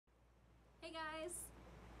Hey guys,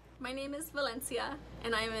 my name is Valencia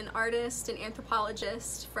and I'm an artist and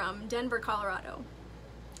anthropologist from Denver, Colorado.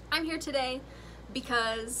 I'm here today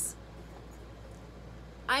because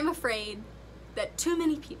I'm afraid that too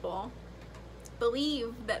many people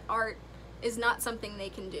believe that art is not something they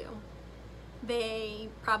can do. They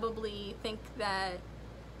probably think that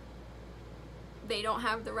they don't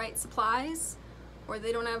have the right supplies, or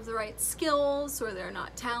they don't have the right skills, or they're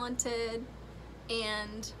not talented,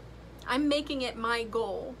 and I'm making it my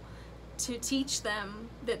goal to teach them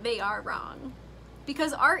that they are wrong.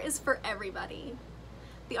 Because art is for everybody.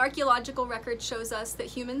 The archaeological record shows us that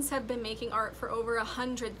humans have been making art for over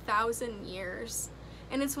 100,000 years,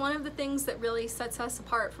 and it's one of the things that really sets us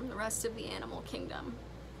apart from the rest of the animal kingdom.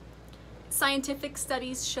 Scientific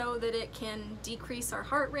studies show that it can decrease our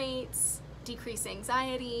heart rates, decrease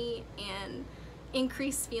anxiety, and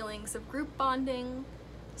increase feelings of group bonding.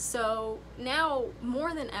 So now,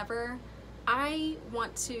 more than ever, I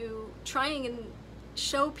want to try and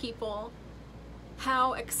show people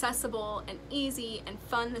how accessible and easy and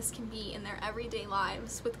fun this can be in their everyday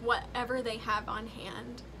lives with whatever they have on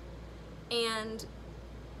hand. And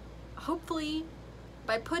hopefully,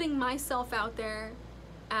 by putting myself out there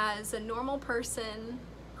as a normal person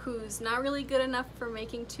who's not really good enough for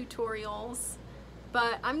making tutorials,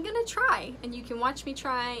 but I'm gonna try, and you can watch me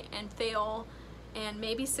try and fail and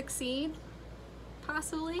maybe succeed,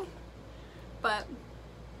 possibly, but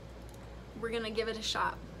we're gonna give it a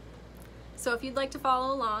shot. So if you'd like to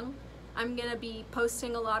follow along, I'm gonna be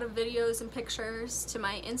posting a lot of videos and pictures to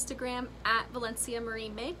my Instagram at Valencia Marie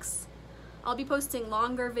Makes. I'll be posting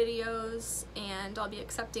longer videos, and I'll be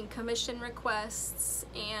accepting commission requests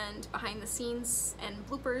and behind the scenes and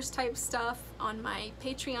bloopers type stuff on my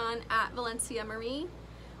Patreon at Valencia Marie.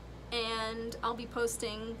 And I'll be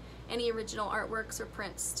posting any original artworks or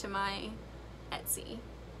prints to my Etsy.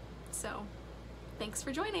 So thanks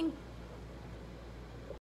for joining.